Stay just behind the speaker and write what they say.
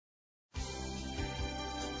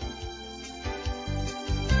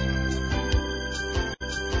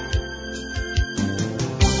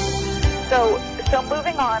So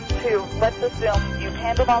moving on to, let's assume you've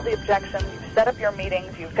handled all the objections, you've set up your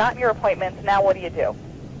meetings, you've gotten your appointments. Now what do?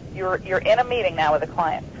 You're in a meeting now with a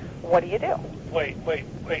client. What do you do? Wait.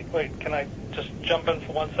 Can I just jump in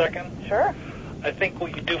for 1 second? Sure. I think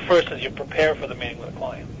what you do first is you prepare for the meeting with a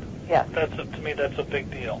client. Yes. To me, that's a big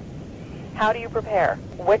deal. How do you prepare?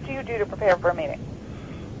 What do you do to prepare for a meeting?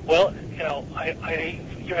 Well,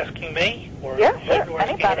 you're asking me? Or yeah, sure. You're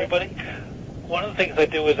asking everybody? One of the things I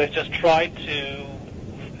do is I just try to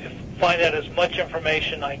find out as much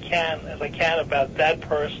information as I can about that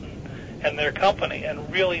person and their company, and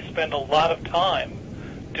really spend a lot of time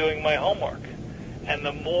doing my homework. And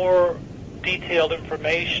the more detailed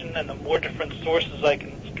information and the more different sources I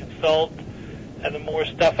can consult and the more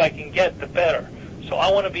stuff I can get, the better. So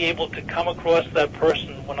I want to be able to come across that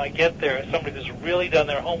person when I get there as somebody that's really done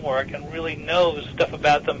their homework and really knows stuff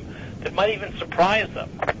about them that might even surprise them,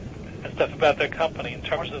 and stuff about their company in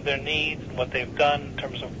terms of their needs and what they've done in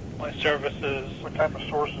terms of my services. What type of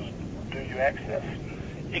sources do you access?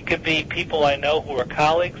 It could be people I know who are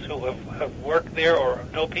colleagues who have worked there or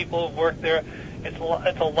know people who have worked there. It's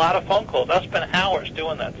a lot of phone calls. I've spent hours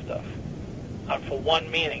doing that stuff for one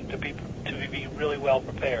meeting to be really well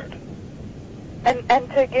prepared. And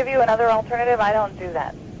to give you another alternative, I don't do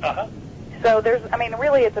that. Uh-huh. So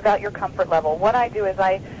really it's about your comfort level. What I do is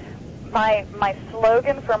my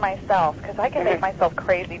slogan for myself, because I can make myself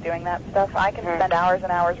crazy doing that stuff. I can spend hours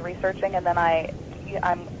and hours researching, and then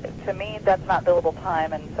to me, that's not billable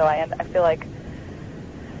time, and so I feel like,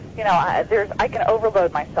 I can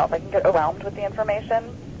overload myself. I can get overwhelmed with the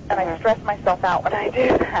information, and I stress myself out when I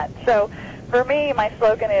do that. So for me, my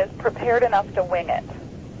slogan is prepared enough to wing it.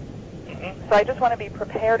 So I just want to be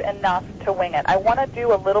prepared enough to wing it. I want to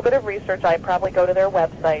do a little bit of research. I probably go to their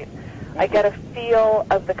website. I get a feel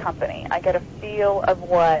of the company. I get a feel of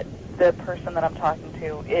what the person that I'm talking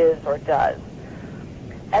to is or does.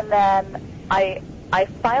 And then I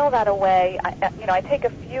file that away. I take a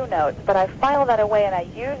few notes, but I file that away and I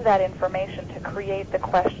use that information to create the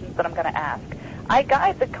questions that I'm going to ask. I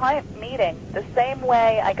guide the client meeting the same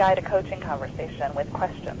way I guide a coaching conversation with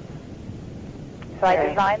questions. So I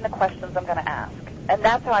design the questions I'm going to ask. And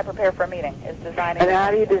that's how I prepare for a meeting, is designing. And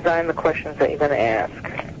how do you design the questions that you're going to ask?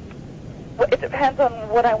 Well, it depends on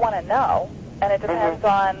what I want to know, and it depends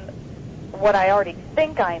on what I already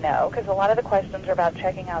think I know, because a lot of the questions are about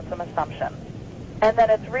checking out some assumptions. And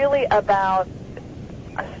then it's really about,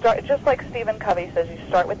 just like Stephen Covey says, you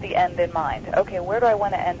start with the end in mind. Okay, where do I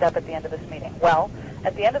want to end up at the end of this meeting? Well,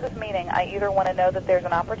 at the end of this meeting, I either want to know that there's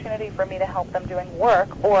an opportunity for me to help them doing work,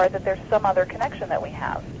 or that there's some other connection that we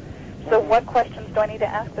have. So what questions do I need to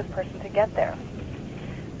ask this person to get there?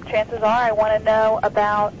 Chances are I want to know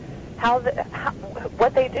about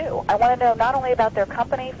what they do. I want to know not only about their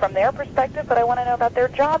company from their perspective, but I want to know about their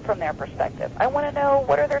job from their perspective. I want to know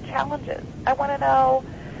what are their challenges. I want to know,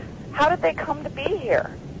 how did they come to be here?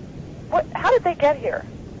 How did they get here?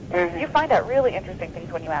 You find out really interesting things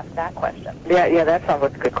when you ask that question. Yeah, that sounds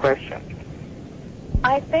like a good question.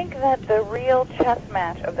 I think that the real chess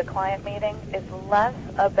match of the client meeting is less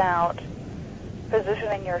about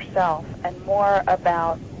positioning yourself and more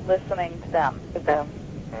about listening to them. Good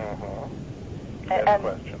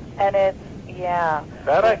question. And it's,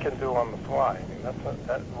 That I can do on the fly. I mean,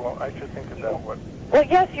 I should think of that one. Well,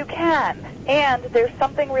 yes, you can. And there's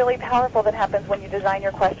something really powerful that happens when you design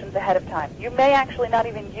your questions ahead of time. You may actually not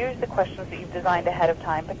even use the questions that you've designed ahead of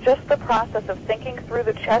time, but just the process of thinking through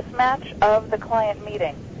the chess match of the client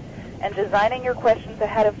meeting and designing your questions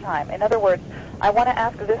ahead of time. In other words, I want to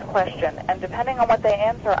ask this question, and depending on what they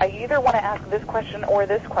answer, I either want to ask this question or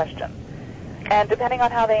this question. And depending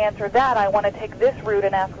on how they answer that, I want to take this route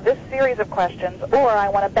and ask this series of questions, or I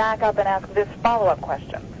want to back up and ask this follow-up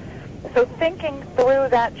question. So thinking through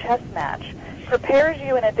that chess match prepares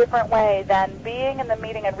you in a different way than being in the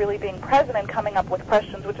meeting and really being present and coming up with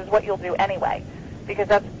questions, which is what you'll do anyway, because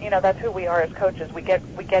that's who we are as coaches. We get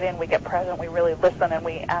in, we get present, we really listen, and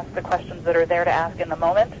we ask the questions that are there to ask in the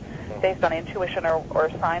moment based on intuition or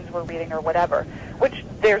signs we're reading or whatever, which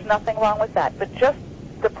there's nothing wrong with that. But just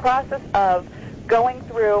the process of going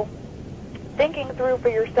through, thinking through for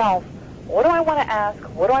yourself, what do I want to ask?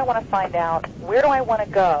 What do I want to find out? Where do I want to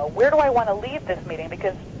go? Where do I want to leave this meeting?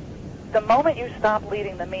 Because the moment you stop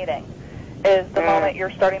leading the meeting is the moment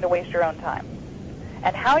you're starting to waste your own time.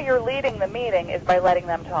 And how you're leading the meeting is by letting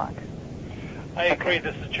them talk. I agree.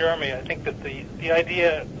 This is Jeremy. I think that the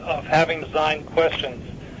idea of having designed questions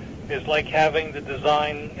is like having the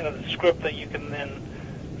design, the script that you can then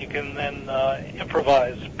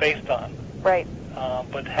improvise based on. Right.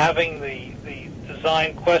 But having the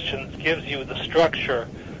design questions gives you the structure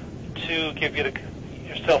to give you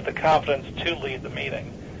your yourself the confidence to lead the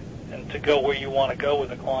meeting and to go where you want to go with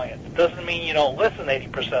the client. It doesn't mean you don't listen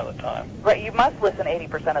 80% of the time. Right, you must listen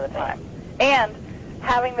 80% of the time. And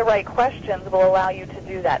having the right questions will allow you to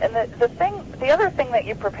do that. And the other thing that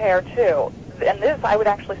you prepare too, and this I would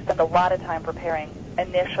actually spend a lot of time preparing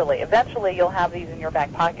initially. Eventually you'll have these in your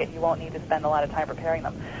back pocket. You won't need to spend a lot of time preparing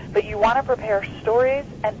them. But you want to prepare stories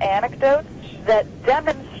and anecdotes that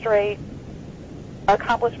demonstrate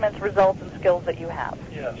accomplishments, results, and skills that you have.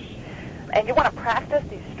 Yes. And you want to practice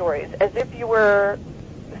these stories as if you were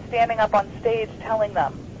standing up on stage telling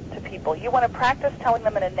them to people. You want to practice telling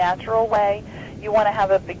them in a natural way. You want to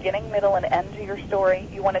have a beginning, middle, and end to your story.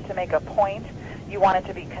 You want it to make a point. You want it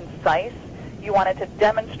to be concise. You want it to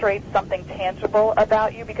demonstrate something tangible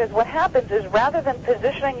about you, because what happens is rather than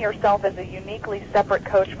positioning yourself as a uniquely separate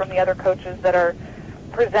coach from the other coaches that are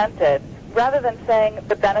presented, rather than saying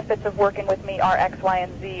the benefits of working with me are X, Y,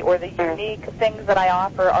 and Z, or the unique things that I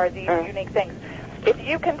offer are these unique things, if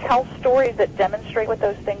you can tell stories that demonstrate what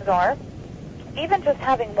those things are, even just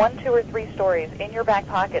having 1, 2, or 3 stories in your back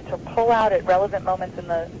pocket to pull out at relevant moments in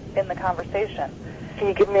the conversation. Can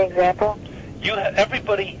you give me an example?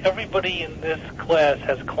 Everybody in this class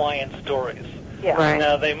has client stories. Yeah. Right.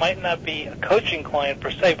 Now, they might not be a coaching client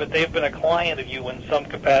per se, but they've been a client of you in some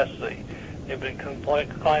capacity. They've been a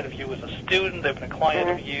client of you as a student. They've been a client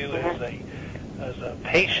of you as a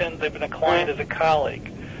patient. They've been a client as a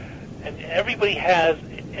colleague. And everybody has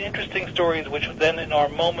interesting stories which then in our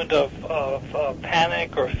moment of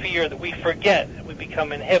panic or fear that we forget, we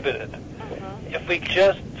become inhibited. If we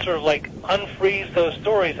just sort of like unfreeze those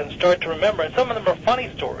stories and start to remember, and some of them are funny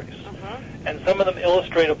stories, and some of them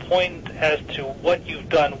illustrate a point as to what you've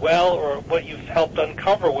done well or what you've helped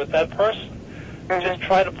uncover with that person. Just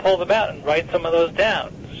try to pull them out and write some of those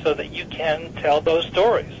down so that you can tell those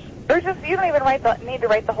stories. Or just, you don't even need to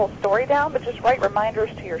write the whole story down, but just write reminders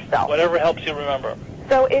to yourself. Whatever helps you remember.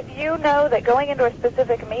 So if you know that going into a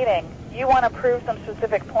specific meeting, you want to prove some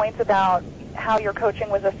specific points about how your coaching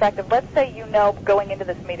was effective. Let's say you know going into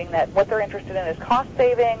this meeting that what they're interested in is cost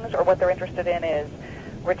savings, or what they're interested in is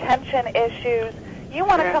retention issues. You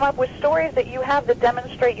want to come up with stories that you have that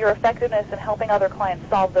demonstrate your effectiveness in helping other clients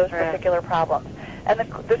solve those particular problems. And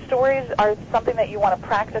the stories are something that you want to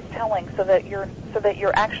practice telling so that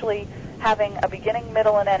you're actually having a beginning,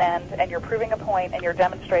 middle, and an end, and you're proving a point and you're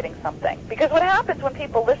demonstrating something. Because what happens when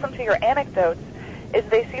people listen to your anecdotes is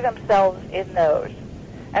they see themselves in those.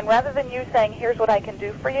 And rather than you saying, here's what I can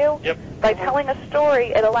do for you, by telling a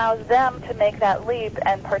story, it allows them to make that leap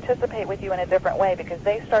and participate with you in a different way, because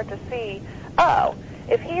they start to see, oh,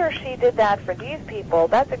 if he or she did that for these people,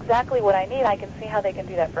 that's exactly what I need. I can see how they can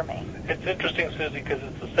do that for me. It's interesting, Susie, because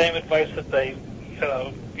it's the same advice that they,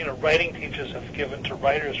 writing teachers have given to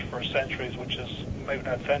writers for centuries, which is maybe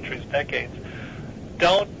not centuries, decades.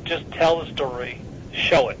 Don't just tell the story,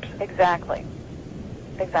 show it. Exactly.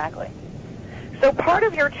 So part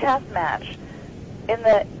of your chess match in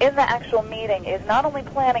the actual meeting is not only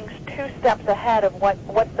planning 2 steps ahead of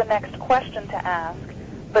what's the next question to ask,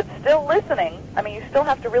 but still listening. I mean, you still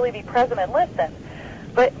have to really be present and listen.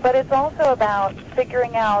 But it's also about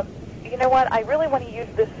figuring out, you know what, I really want to use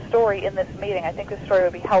this story in this meeting. I think this story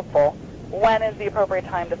would be helpful. When is the appropriate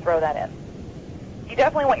time to throw that in? You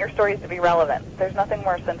definitely want your stories to be relevant. There's nothing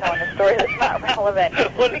worse than telling a story that's not relevant.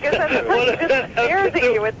 Because then the person just stares at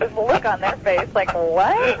you with this look on their face like,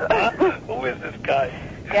 what? Who is this guy?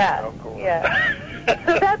 Yeah, Oh, cool. yeah.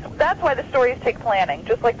 So that's why the stories take planning,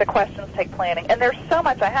 just like the questions take planning. And there's so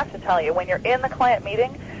much, I have to tell you, when you're in the client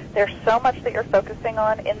meeting, there's so much that you're focusing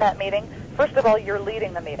on in that meeting. First of all, you're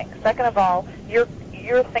leading the meeting. Second of all, you're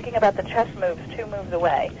thinking about the chess moves 2 moves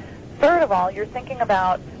away. Third of all, you're thinking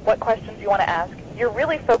about what questions you want to ask. You're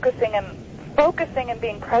really focusing and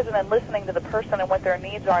being present and listening to the person and what their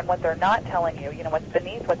needs are and what they're not telling you, what's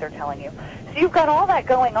beneath what they're telling you. So you've got all that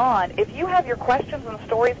going on. If you have your questions and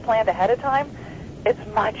stories planned ahead of time, it's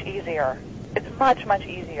much easier. It's much, much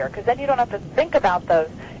easier, because then you don't have to think about those.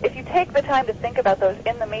 If you take the time to think about those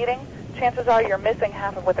in the meeting, chances are you're missing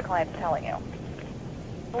half of what the client's telling you.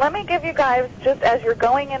 Let me give you guys, just as you're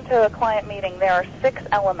going into a client meeting, there are 6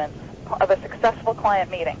 elements of a successful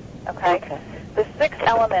client meeting, okay? The 6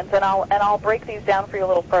 elements, and I'll break these down for you a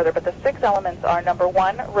little further, but the 6 elements are, number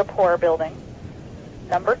 1, rapport building.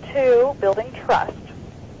 Number 2, building trust.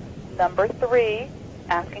 Number 3,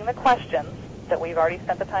 asking the questions that we've already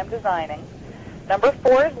spent the time designing. Number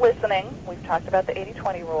 4 is listening. We've talked about the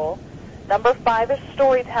 80-20 rule. Number 5 is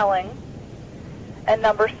storytelling. And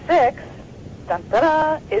number 6,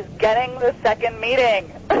 is getting the second meeting.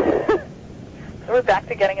 So we're back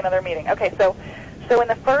to getting another meeting. Okay, so in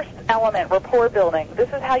the first element, rapport building, this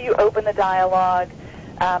is how you open the dialogue.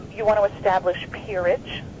 You want to establish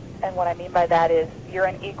peerage, and what I mean by that is you're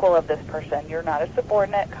an equal of this person. You're not a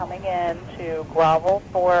subordinate coming in to grovel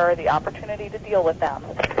for the opportunity to deal with them.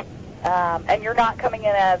 And you're not coming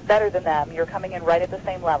in as better than them. You're coming in right at the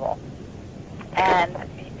same level. And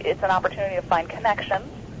it's an opportunity to find connections,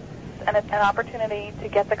 and it's an opportunity to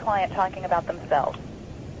get the client talking about themselves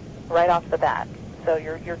right off the bat. So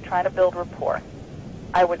you're trying to build rapport.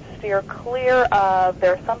 I would steer clear of,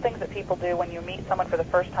 there are some things that people do when you meet someone for the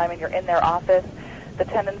first time and you're in their office. The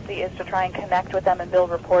tendency is to try and connect with them and build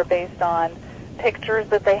rapport based on pictures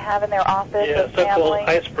that they have in their office of family. So-called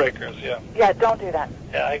icebreakers, yeah. Yeah, don't do that.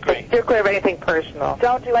 Yeah, I agree. Steer clear of anything personal.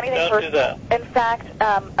 Don't do anything Don't personal. do that. In fact,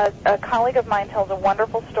 a colleague of mine tells a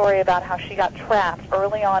wonderful story about how she got trapped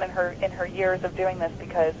early on in her years of doing this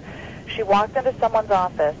because she walked into someone's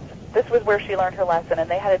office. This was where she learned her lesson, and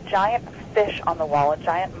they had a giant fish on the wall, a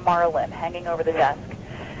giant marlin hanging over the desk.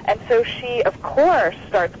 And so she, of course,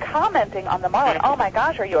 starts commenting on the marlin. Oh, my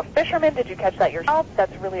gosh, are you a fisherman? Did you catch that yourself?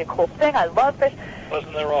 That's really a cool thing. I love fish. Was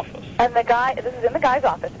in their office. And the guy, this is in the guy's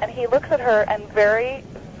office, and he looks at her and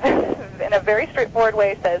in a very straightforward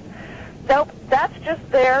way says, nope, that's just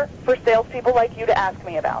there for salespeople like you to ask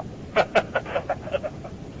me about.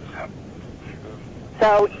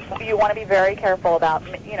 So you want to be very careful about,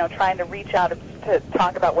 trying to reach out to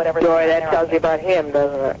talk about whatever. Boy, that tells you about him,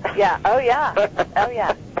 doesn't it? Yeah. Oh, yeah. Oh,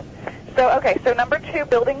 yeah. So number 2,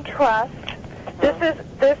 building trust.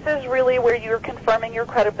 This is really where you're confirming your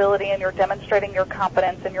credibility and you're demonstrating your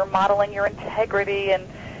competence and you're modeling your integrity and,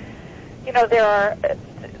 you're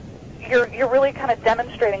really kind of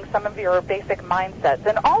demonstrating some of your basic mindsets.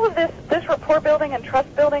 And all of this rapport building and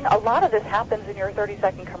trust building, a lot of this happens in your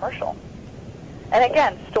 30-second commercial. And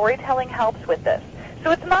again, storytelling helps with this.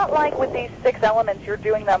 So it's not like with these 6 elements, you're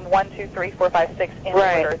doing them 1, 2, 3, 4, 5, 6 in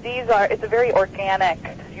order. It's a very organic,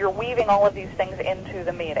 you're weaving all of these things into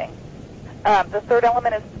the meeting. The third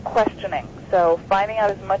element is questioning. So finding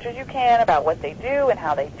out as much as you can about what they do and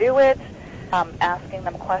how they do it, asking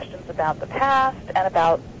them questions about the past and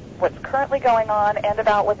about what's currently going on and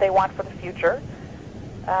about what they want for the future.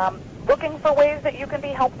 Looking for ways that you can be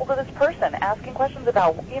helpful to this person, asking questions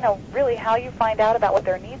about, really how you find out about what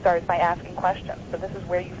their needs are is by asking questions. So this is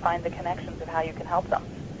where you find the connections of how you can help them.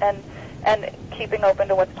 And keeping open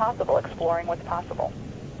to what's possible, exploring what's possible.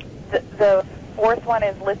 The fourth one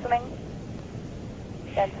is listening.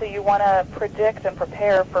 And so you want to predict and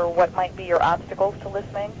prepare for what might be your obstacles to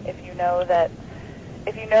listening. If you know that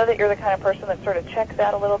you're the kind of person that sort of checks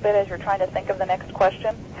out a little bit as you're trying to think of the next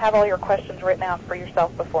question, have all your questions written out for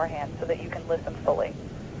yourself beforehand so that you can listen fully.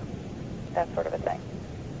 That sort of a thing.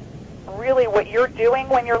 Really what you're doing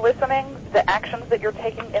when you're listening, the actions that you're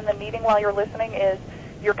taking in the meeting while you're listening is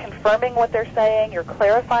you're confirming what they're saying, you're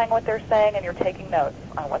clarifying what they're saying, and you're taking notes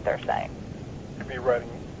on what they're saying. You could be writing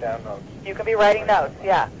down notes. You can be writing notes,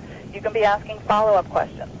 yeah. You can be asking follow-up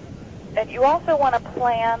questions. And you also want to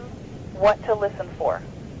plan what to listen for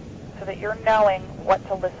so that you're knowing what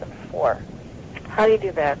to listen for. How do you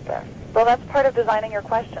do that, then? Well, that's part of designing your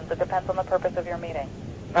questions. It depends on the purpose of your meeting.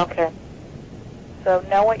 Okay. So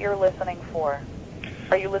know what you're listening for.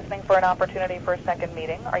 Are you listening for an opportunity for a second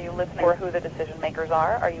meeting? Are you listening for who the decision makers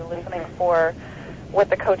are? Are you listening for what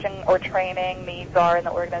the coaching or training needs are in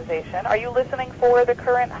the organization? Are you listening for the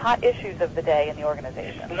current hot issues of the day in the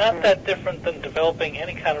organization? It's not that different than developing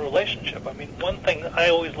any kind of relationship. I mean, one thing I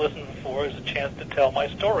always listen for is a chance to tell my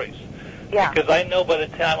stories. Yeah. Because I know by the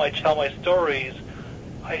time I tell my stories,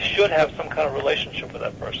 I should have some kind of relationship with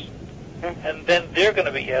that person. Mm-hmm. And then they're going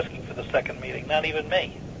to be asking for the second meeting, not even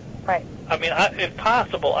me. Right. I mean, if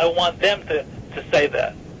possible, I want them to say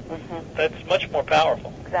that. Mm-hmm. That's much more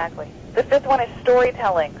powerful. Exactly. The fifth one is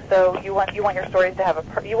storytelling. So you want your stories to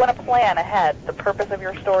have you want to plan ahead the purpose of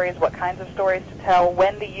your stories, what kinds of stories to tell,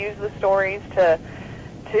 when to use the stories to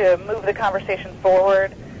move the conversation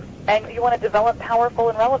forward, and you want to develop powerful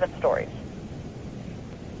and relevant stories.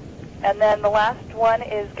 And then the last one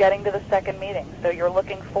is getting to the second meeting. So you're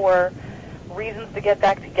looking for reasons to get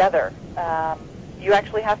back together. You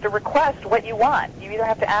actually have to request what you want. You either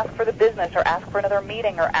have to ask for the business or ask for another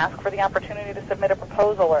meeting or ask for the opportunity to submit a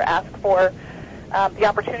proposal or ask for the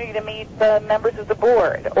opportunity to meet the members of the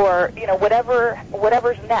board or,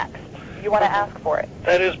 whatever's next. You want to ask for it.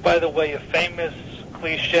 That is, by the way, a famous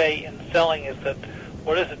cliche in selling is that,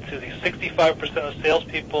 65% of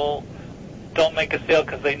salespeople don't make a sale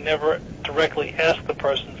because they never directly ask the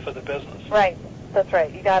person for the business. Right. That's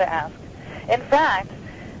right. You got to ask. In fact,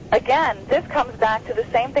 again, this comes back to the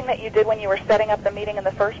same thing that you did when you were setting up the meeting in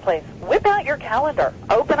the first place. Whip out your calendar.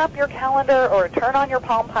 Open up your calendar or turn on your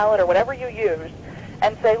Palm Pilot or whatever you use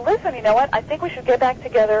and say, listen, you know what, I think we should get back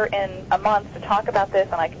together in a month to talk about this,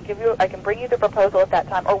 and I can bring you the proposal at that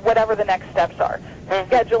time, or whatever the next steps are.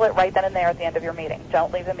 Schedule it right then and there at the end of your meeting.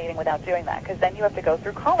 Don't leave the meeting without doing that, because then you have to go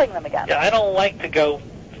through calling them again. Yeah, I don't like to go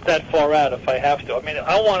that far out if I have to. I mean,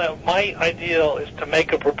 my ideal is to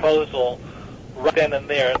make a proposal right then and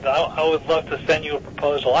there. I would love to send you a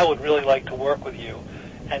proposal. I would really like to work with you,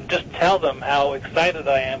 and just tell them how excited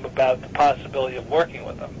I am about the possibility of working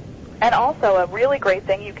with them. And also, a really great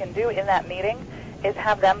thing you can do in that meeting is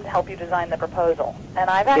have them help you design the proposal. And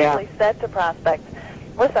I've actually said to prospects,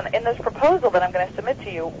 listen, in this proposal that I'm going to submit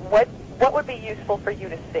to you, what would be useful for you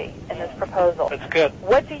to see in this proposal? That's good.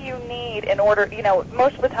 What do you need in order,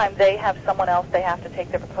 most of the time they have someone else they have to take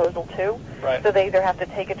their proposal to. Right. So they either have to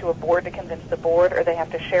take it to a board to convince the board, or they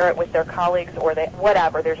have to share it with their colleagues, or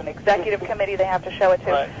whatever. There's an executive committee they have to show it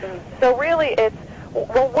to. Right. So really it's,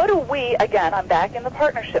 well, what do we, again, I'm back in the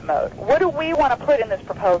partnership mode, what do we want to put in this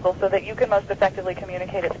proposal so that you can most effectively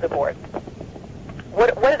communicate it to the board?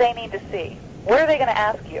 What do they need to see? What are they going to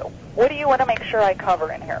ask you? What do you want to make sure I cover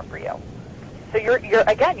in here for you? So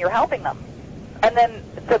you're helping them. And then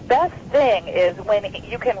the best thing is when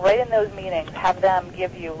you can, right in those meetings, have them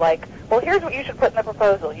give you, like, well, here's what you should put in the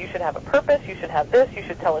proposal. You should have a purpose. You should have this. You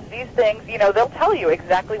should tell us these things. They'll tell you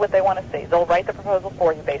exactly what they want to see. They'll write the proposal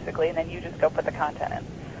for you, basically, and then you just go put the content in.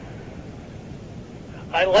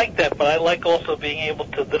 I like that, but I like also being able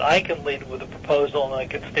to, that I can lead with a proposal and I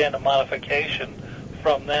can stand a modification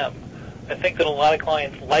from them. I think that a lot of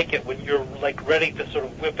clients like it when you're like ready to sort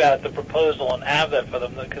of whip out the proposal and have that for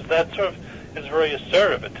them, because that sort of is very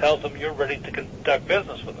assertive. It tells them you're ready to conduct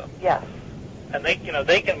business with them. Yes. And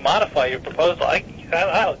they can modify your proposal. I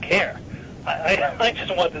don't care. I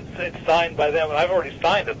just want it signed by them, and I've already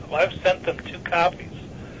signed it. I've sent them 2 copies.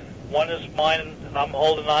 One is mine, and I'm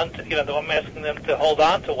holding on to. I'm asking them to hold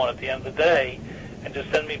on to one at the end of the day, and just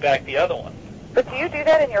send me back the other one. But do you do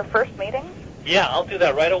that in your first meeting? Yeah, I'll do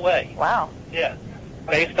that right away. Wow. Yeah,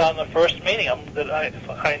 based on the first meeting. I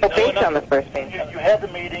know Based enough. on the first meeting. You had the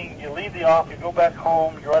meeting, you leave the office, you go back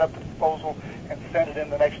home, you write up the proposal, and send it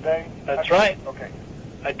in the next day? That's right. Okay.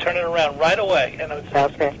 I turn it around right away, and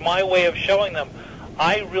it's my way of showing them.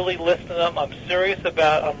 I really listen to them. I'm serious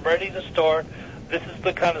about. I'm ready to start. This is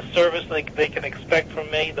the kind of service they can expect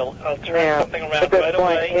from me. I'll turn something around right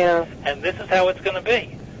away, and this is how it's going to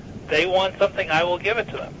be. They want something, I will give it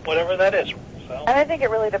to them, whatever that is. So. And I think it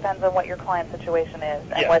really depends on what your client situation is,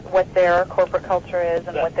 and what their corporate culture is,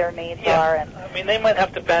 and what their needs are. And I mean, they might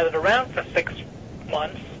have to bat it around for 6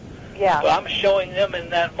 months. Yeah. But I'm showing them in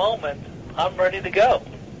that moment, I'm ready to go.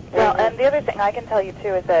 Well, and the other thing I can tell you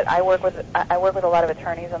too is that I work with a lot of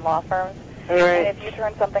attorneys and law firms, and if you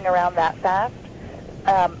turn something around that fast,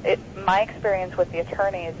 my experience with the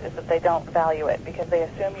attorneys is that they don't value it because they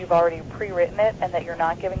assume you've already pre-written it and that you're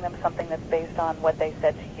not giving them something that's based on what they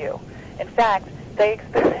said to you. In fact,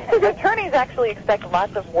 attorneys actually expect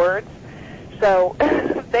lots of words, so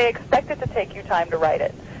they expect it to take you time to write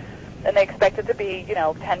it. And they expect it to be,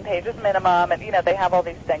 10 pages minimum, and, they have all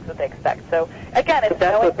these things that they expect. So, again, it's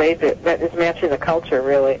that's what they do. That is matching the culture,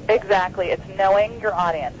 really. Exactly. It's knowing your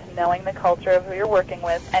audience, knowing the culture of who you're working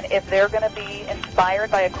with, and if they're going to be inspired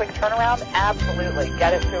by a quick turnaround, absolutely,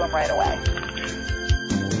 get it to them right away.